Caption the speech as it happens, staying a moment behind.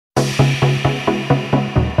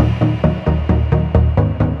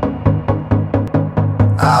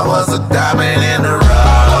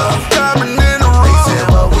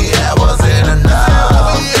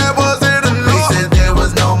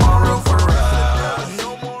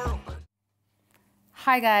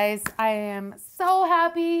Hi guys, I am so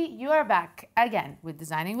happy you are back again with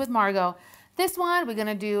Designing with Margo. This one, we're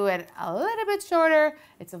gonna do it a little bit shorter.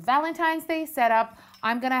 It's a Valentine's Day setup.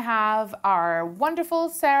 I'm gonna have our wonderful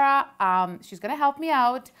Sarah, she's gonna help me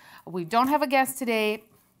out. We don't have a guest today,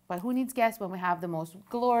 but who needs guests when we have the most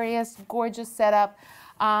glorious, gorgeous setup?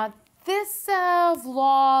 This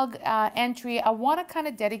vlog entry, I wanna kind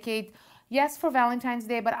of dedicate, yes, for Valentine's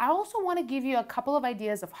Day, but I also want to give you a couple of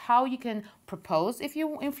ideas of how you can propose if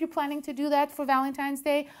you're planning to do that for Valentine's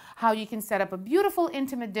Day, how you can set up a beautiful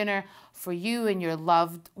intimate dinner for you and your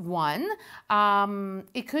loved one.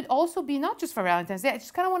 It could also be not just for Valentine's Day. I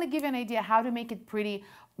just kind of want to give you an idea how to make it pretty.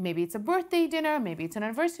 Maybe it's a birthday dinner, maybe it's an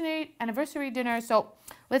anniversary dinner. So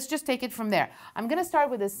let's just take it from there. I'm going to start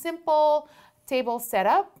with a simple table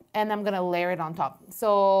setup and I'm gonna layer it on top.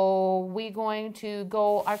 So we're going to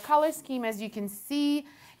go, our color scheme, as you can see,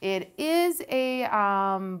 it is a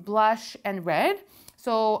blush and red.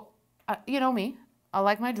 So you know me, I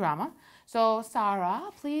like my drama. So Sarah,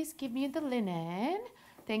 please give me the linen.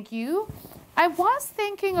 Thank you. I was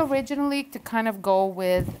thinking originally to kind of go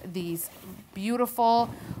with these beautiful,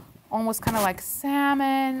 almost kind of like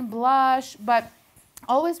salmon blush, but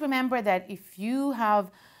always remember that if you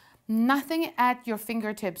have nothing at your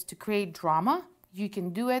fingertips to create drama, you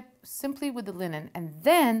can do it simply with the linen. And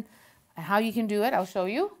then how you can do it, I'll show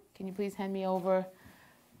you. Can you please hand me over?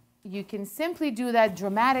 You can simply do that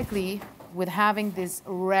dramatically with having this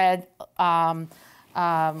red, kind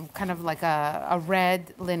of like a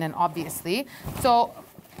red linen, obviously. So,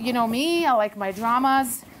 you know me, I like my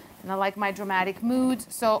dramas and I like my dramatic moods.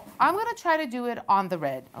 So I'm gonna try to do it on the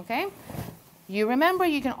red, okay? You remember,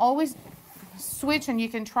 you can always switch and you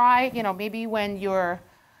can try, you know, maybe when your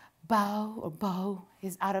beau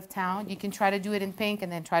is out of town, you can try to do it in pink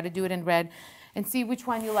and then try to do it in red and see which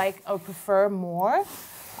one you like or prefer more.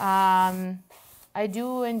 I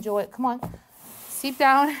do enjoy it. Come on, seep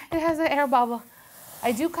down. It has an air bubble.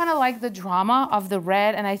 I do kind of like the drama of the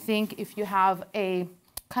red, and I think if you have a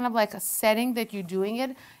kind of like a setting that you're doing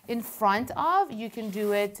it in front of, you can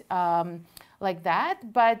do it like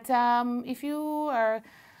that. But if you are,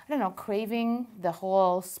 I don't know, craving the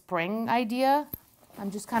whole spring idea,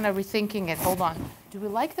 I'm just kind of rethinking it. Hold on. Do we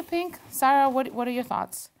like the pink? Sarah, what are your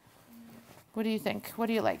thoughts? What do you think? What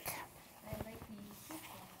do you like? I like the pink one.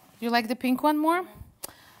 You like the pink one more?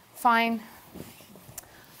 Fine.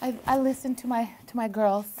 I listen to my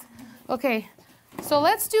girls. Okay, so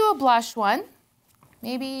let's do a blush one.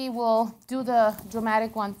 Maybe we'll do the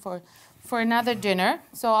dramatic one for another dinner.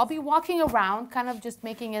 So I'll be walking around, kind of just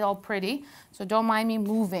making it all pretty. So don't mind me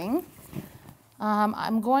moving.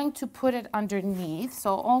 I'm going to put it underneath.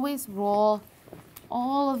 So always roll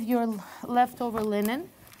all of your leftover linen.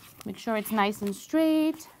 Make sure it's nice and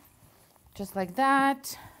straight, just like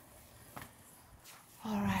that.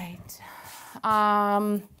 All right.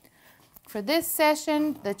 For this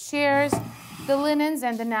session, the chairs, the linens,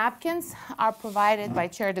 and the napkins are provided by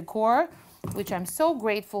Chair Decor, which I'm so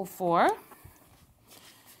grateful for.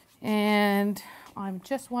 And I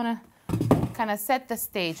just want to kind of set the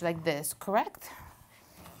stage like this, correct?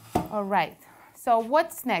 All right, so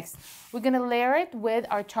what's next? We're going to layer it with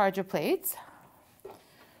our charger plates.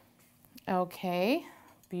 Okay,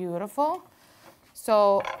 beautiful.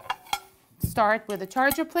 So start with the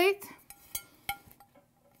charger plate.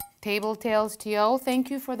 Table Tails TO,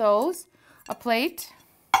 thank you for those. A plate.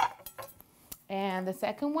 And the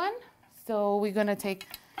second one. So we're gonna take,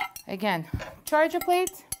 again, charger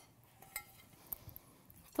plate,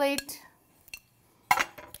 plate.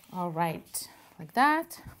 All right, like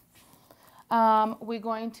that. We're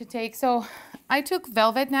going to take, so I took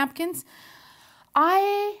velvet napkins.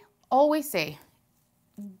 I always say,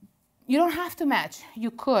 you don't have to match.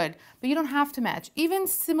 You could, but you don't have to match. Even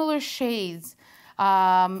similar shades,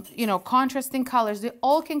 you know, contrasting colors, they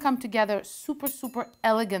all can come together super, super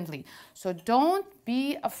elegantly. So don't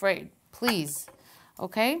be afraid. Please,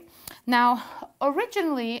 okay? Now,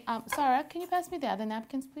 originally, Sarah, can you pass me the other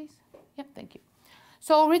napkins, please? Yep, thank you.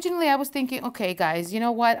 So originally I was thinking, okay, guys, you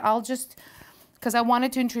know what? I'll just, because I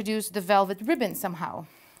wanted to introduce the velvet ribbon somehow,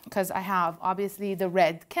 because I have obviously the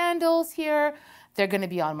red candles here. They're gonna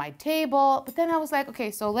be on my table. But then I was like,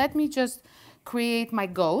 okay, so let me just create my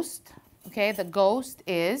ghost, okay? The ghost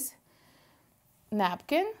is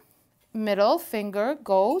napkin, middle finger,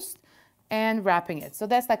 ghost, and wrapping it. So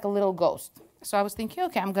that's like a little ghost. So I was thinking,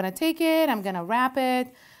 okay, I'm gonna take it, I'm gonna wrap it,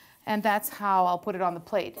 and that's how I'll put it on the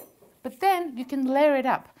plate. But then you can layer it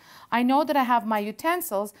up. I know that I have my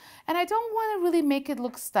utensils, and I don't wanna really make it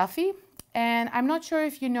look stuffy. And I'm not sure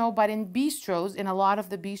if you know, but in bistros, in a lot of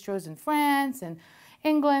the bistros in France and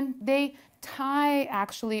England, they tie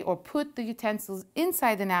actually or put the utensils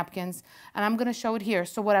inside the napkins, and I'm going to show it here.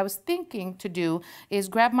 So what I was thinking to do is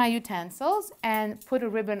grab my utensils and put a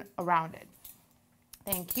ribbon around it.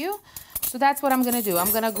 Thank you. So that's what I'm going to do.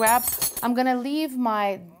 I'm going to leave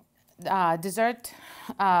my dessert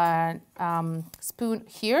spoon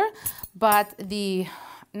here, but the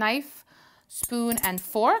knife, spoon, and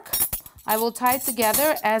fork, I will tie it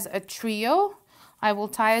together as a trio. I will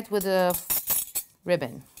tie it with a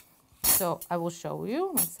ribbon. So I will show you,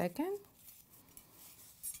 1 second.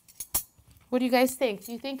 What do you guys think?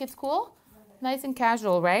 Do you think it's cool? Nice and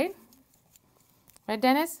casual, right? Right,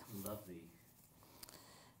 Dennis? Lovely.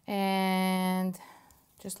 And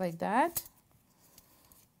just like that.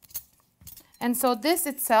 And so this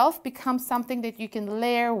itself becomes something that you can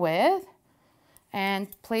layer with and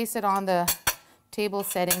place it on the table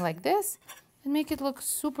setting like this and make it look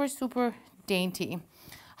super, super dainty.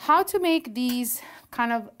 How to make these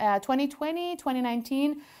kind of 2020,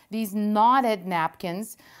 2019, these knotted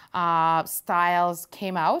napkins styles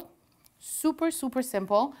came out. Super, super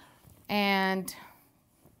simple. And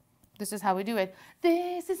this is how we do it.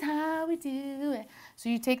 This is how we do it. So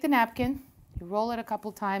you take the napkin, you roll it a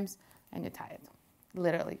couple times, and you tie it.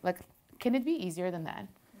 Literally. Like, can it be easier than that?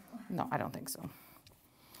 No, I don't think so.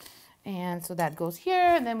 And so that goes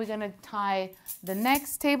here, and then we're gonna tie the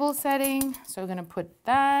next table setting. So we're gonna put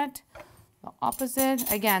that, the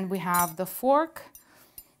opposite. Again, we have the fork,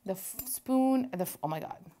 the spoon, oh my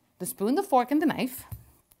God, the spoon, the fork, and the knife.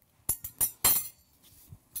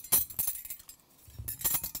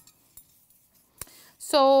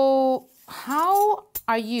 So how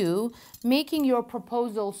are you making your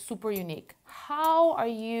proposal super unique? How are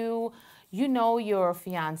you know your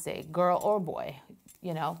fiance, girl or boy?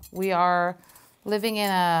 You know, we are living in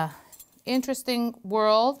a interesting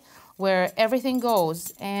world where everything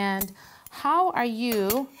goes. And how are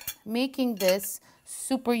you making this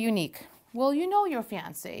super unique? Well, you know your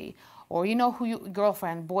fiance, or you know who you,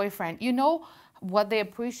 girlfriend, boyfriend, you know what they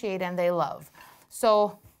appreciate and they love.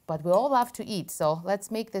 So, but we all love to eat. So let's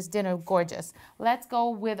make this dinner gorgeous. Let's go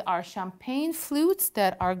with our champagne flutes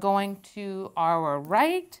that are going to our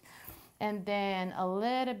right. And then a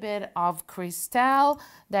little bit of crystal,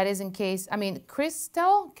 that is in case, I mean,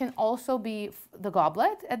 crystal can also be the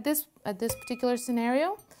goblet at this particular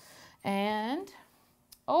scenario. And,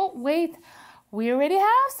 oh, wait, we already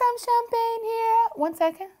have some champagne here. 1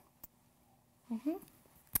 second.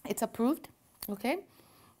 It's approved, okay?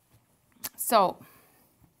 So,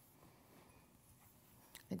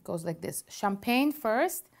 it goes like this. Champagne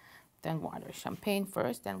first, then water. Champagne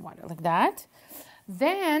first, then water, like that.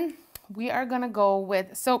 Then we are gonna go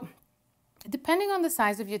with, so depending on the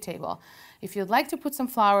size of your table, if you'd like to put some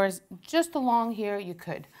flowers just along here, you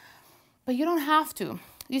could, but you don't have to.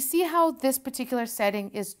 You see how this particular setting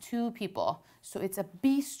is 2 people. So it's a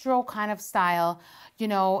bistro kind of style. You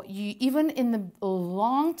know, you even in the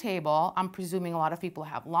long table, I'm presuming a lot of people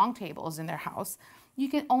have long tables in their house, you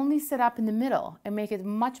can only sit up in the middle and make it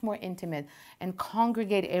much more intimate and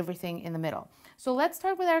congregate everything in the middle. So let's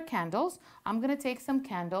start with our candles. I'm gonna take some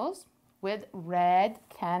candles with red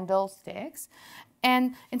candlesticks.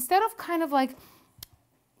 And instead of kind of like,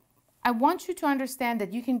 I want you to understand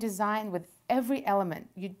that you can design with every element.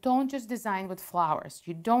 You don't just design with flowers.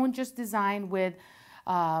 You don't just design with,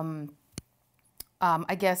 I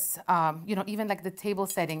guess, you know, even like the table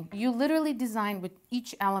setting. You literally design with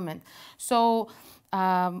each element. So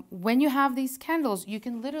when you have these candles, you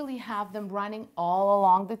can literally have them running all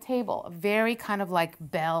along the table. Very kind of like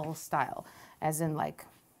bell style, as in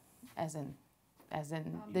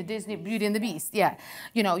the Disney Beauty and the Beast. Yeah,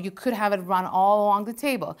 you know, you could have it run all along the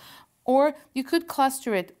table. Or you could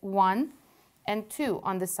cluster it 1 and 2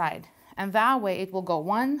 on the side. And that way it will go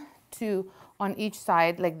 1, 2 on each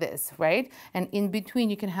side like this, right? And in between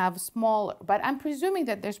you can have smaller. But I'm presuming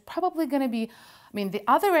that there's probably gonna be, I mean, the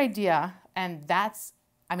other idea, and that's,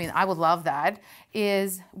 I mean, I would love that,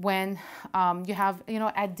 is when you have, you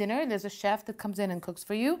know, at dinner, there's a chef that comes in and cooks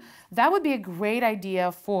for you. That would be a great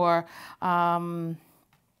idea for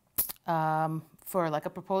like a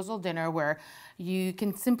proposal dinner where you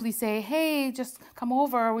can simply say, hey, just come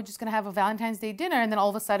over, we're just gonna have a Valentine's Day dinner, and then all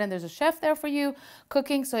of a sudden there's a chef there for you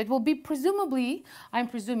cooking. So it will be presumably, I'm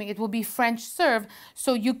presuming it will be French serve.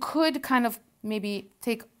 So you could kind of maybe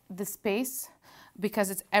take the space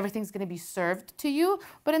because everything's going to be served to you,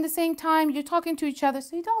 but in the same time you're talking to each other,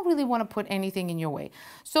 so you don't really want to put anything in your way.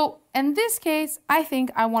 So in this case, I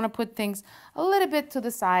think I want to put things a little bit to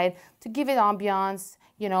the side to give it ambiance.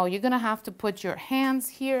 You know, you're going to have to put your hands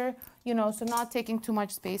here, you know, so not taking too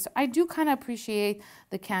much space. So I do kind of appreciate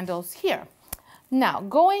the candles here. Now,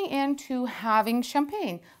 going into having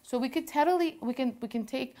champagne. So we could totally, we can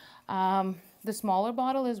take the smaller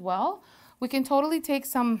bottle as well. We can totally take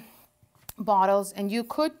some bottles, and you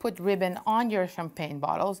could put ribbon on your champagne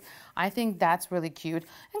bottles. I think that's really cute,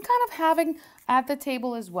 and kind of having at the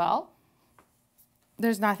table as well.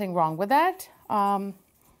 There's nothing wrong with that. I'm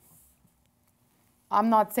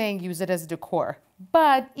not saying use it as decor,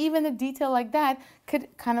 but even a detail like that could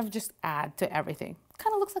kind of just add to everything.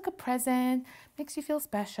 Kind of looks like a present, makes you feel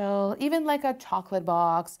special, even like a chocolate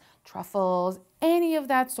box, truffles, any of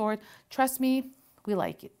that sort. Trust me, we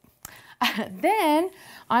like it. Then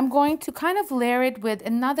I'm going to kind of layer it with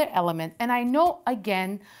another element. And I know,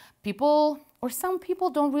 again, people or some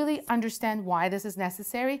people don't really understand why this is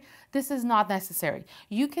necessary. This is not necessary.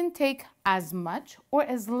 You can take as much or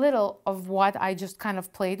as little of what I just kind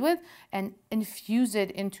of played with and infuse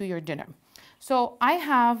it into your dinner. So I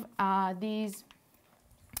have these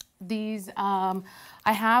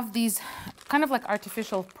kind of like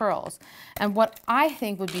artificial pearls. And what I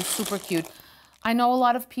think would be super cute, I know a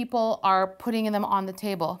lot of people are putting them on the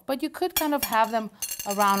table, but you could kind of have them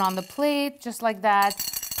around on the plate, just like that,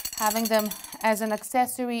 having them as an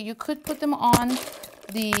accessory. You could put them on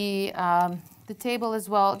the table as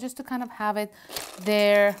well, just to kind of have it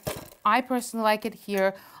there. I personally like it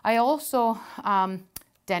here. I also,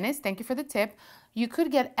 Dennis, thank you for the tip. You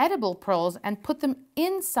could get edible pearls and put them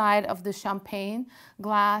inside of the champagne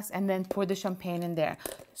glass and then pour the champagne in there.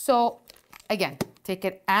 So again, take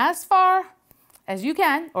it as far as you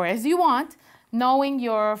can or as you want, knowing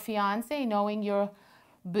your fiance, knowing your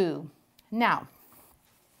boo. Now,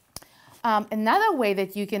 another way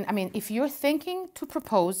that you can, I mean, if you're thinking to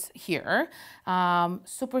propose here,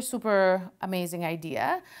 super amazing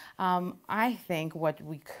idea. I think what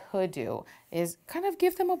we could do is kind of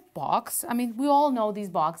give them a box. I mean, we all know these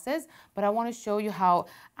boxes, but I want to show you how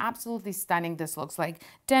absolutely stunning this looks like.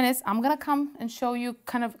 Dennis, I'm going to come and show you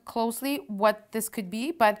kind of closely what this could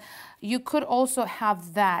be, but you could also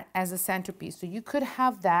have that as a centerpiece. So you could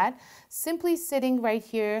have that simply sitting right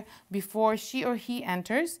here before she or he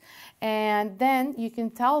enters, and then you can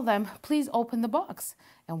tell them, please open the box.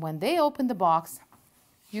 And when they open the box,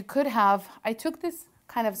 you could have, I took this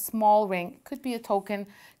kind of small ring. It could be a token,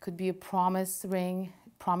 could be a promise ring,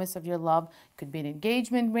 promise of your love, could be an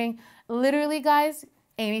engagement ring. Literally, guys,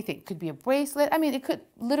 anything. Could be a bracelet. I mean, it could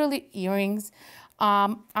literally earrings.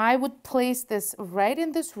 I would place this right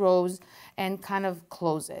in this rose and kind of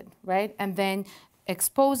close it, right? And then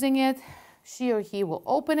exposing it, she or he will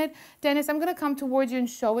open it. Dennis, I'm going to come towards you and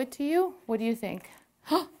show it to you. What do you think?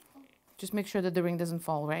 Just make sure that the ring doesn't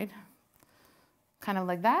fall, right? Kind of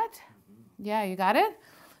like that. Yeah, you got it?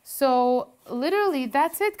 So literally,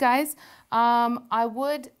 that's it, guys. I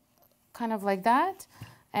would kind of like that.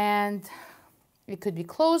 And it could be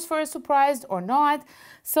closed for a surprise or not.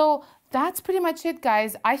 So that's pretty much it,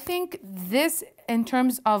 guys. I think this, in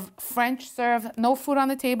terms of French serve, no food on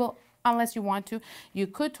the table, unless you want to. You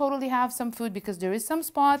could totally have some food because there is some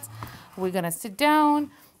spots. We're going to sit down.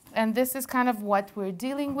 And this is kind of what we're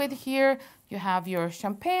dealing with here. You have your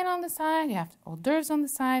champagne on the side, you have hors d'oeuvres on the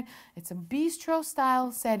side. It's a bistro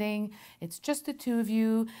style setting. It's just the two of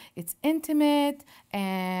you. It's intimate.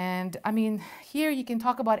 And I mean, here you can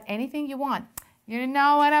talk about anything you want. You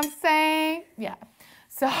know what I'm saying? Yeah.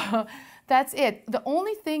 So that's it. The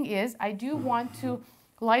only thing is I do want to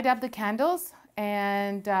light up the candles,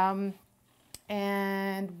 and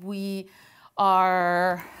we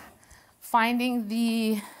are finding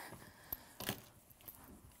the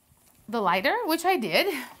lighter, which I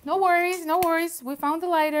did. No worries, no worries. We found the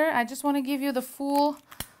lighter. I just want to give you the full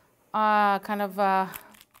the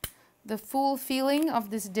full feeling of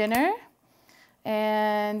this dinner.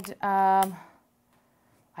 And I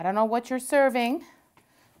don't know what you're serving,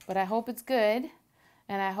 but I hope it's good.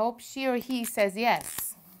 And I hope she or he says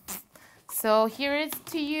yes. So here it's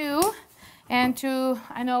to you and to,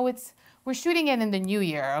 I know we're shooting it in the new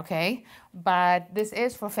year, okay? But this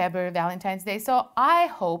is for February, Valentine's Day. So I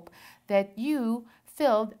hope that you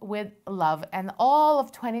filled with love, and all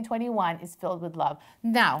of 2021 is filled with love.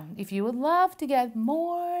 Now, if you would love to get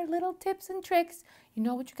more little tips and tricks, you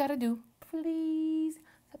know what you gotta do. Please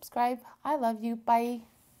subscribe. I love you. Bye.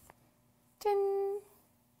 Chin.